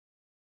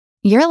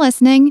You're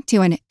listening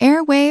to an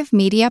Airwave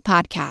Media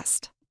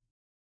Podcast.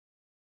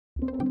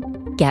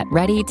 Get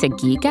ready to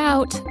geek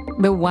out.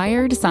 The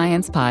Wired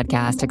Science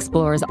Podcast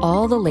explores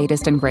all the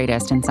latest and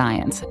greatest in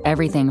science.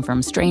 Everything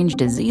from strange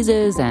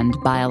diseases and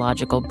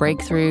biological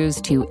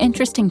breakthroughs to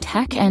interesting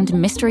tech and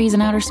mysteries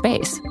in outer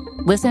space.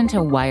 Listen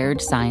to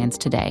Wired Science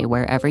today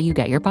wherever you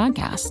get your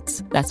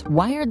podcasts. That's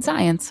Wired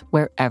Science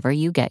wherever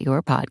you get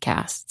your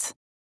podcasts.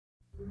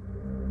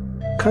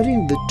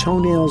 Cutting the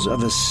toenails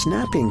of a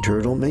snapping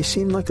turtle may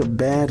seem like a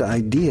bad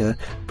idea,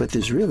 but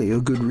there's really a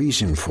good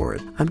reason for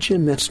it. I'm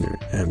Jim Metzner,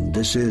 and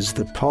this is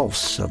The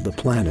Pulse of the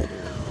Planet.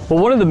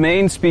 Well, one of the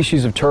main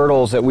species of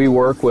turtles that we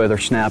work with are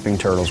snapping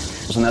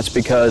turtles, and that's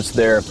because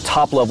they're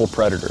top-level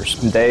predators.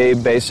 They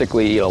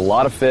basically eat a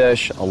lot of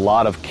fish, a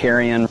lot of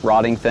carrion,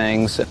 rotting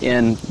things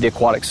in the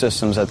aquatic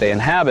systems that they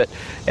inhabit,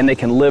 and they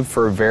can live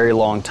for a very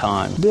long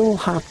time. Bill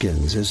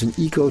Hopkins is an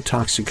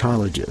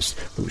ecotoxicologist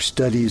who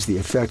studies the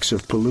effects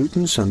of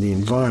pollutants on the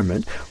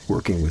environment,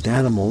 working with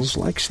animals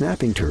like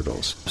snapping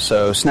turtles.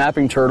 So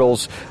snapping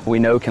turtles, we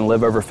know, can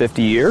live over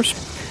 50 years.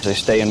 They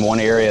stay in one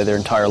area their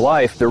entire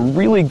life. They're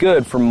really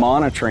good for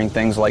monitoring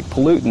things like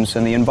pollutants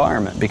in the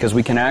environment because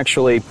we can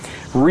actually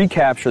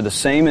recapture the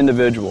same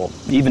individual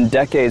even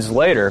decades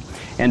later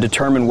and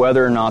determine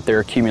whether or not their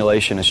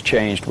accumulation has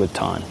changed with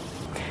time.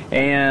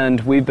 And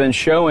we've been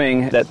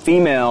showing that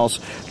females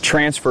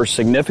transfer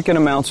significant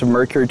amounts of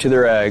mercury to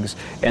their eggs,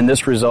 and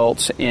this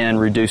results in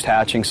reduced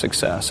hatching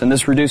success. And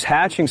this reduced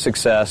hatching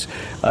success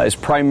is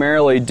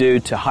primarily due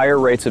to higher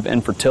rates of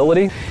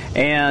infertility,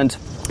 and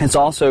it's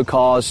also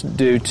caused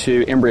due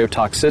to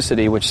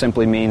embryotoxicity, which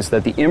simply means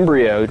that the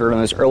embryo, during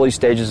those early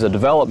stages of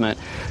development,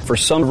 for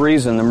some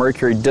reason the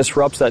mercury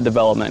disrupts that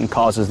development and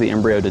causes the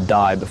embryo to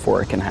die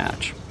before it can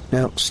hatch.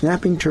 Now,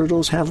 snapping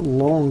turtles have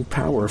long,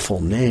 powerful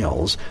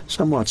nails,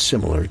 somewhat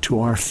similar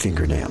to our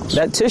fingernails.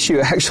 That tissue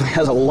actually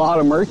has a lot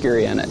of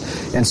mercury in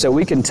it. And so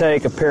we can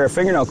take a pair of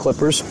fingernail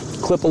clippers,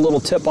 clip a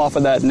little tip off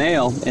of that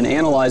nail, and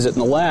analyze it in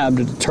the lab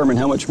to determine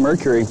how much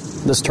mercury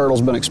this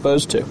turtle's been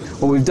exposed to.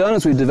 What we've done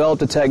is we've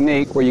developed a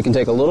technique where you can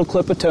take a little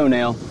clip of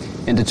toenail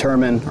and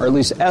determine, or at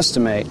least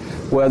estimate,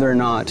 whether or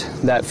not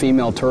that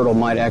female turtle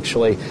might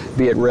actually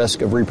be at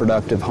risk of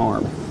reproductive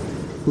harm.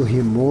 We'll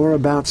hear more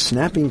about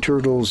snapping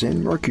turtles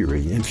and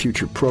mercury in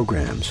future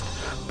programs.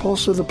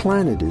 Pulse of the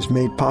Planet is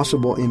made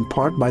possible in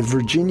part by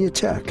Virginia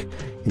Tech,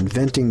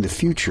 inventing the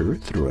future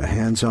through a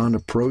hands-on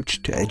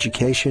approach to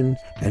education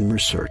and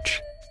research.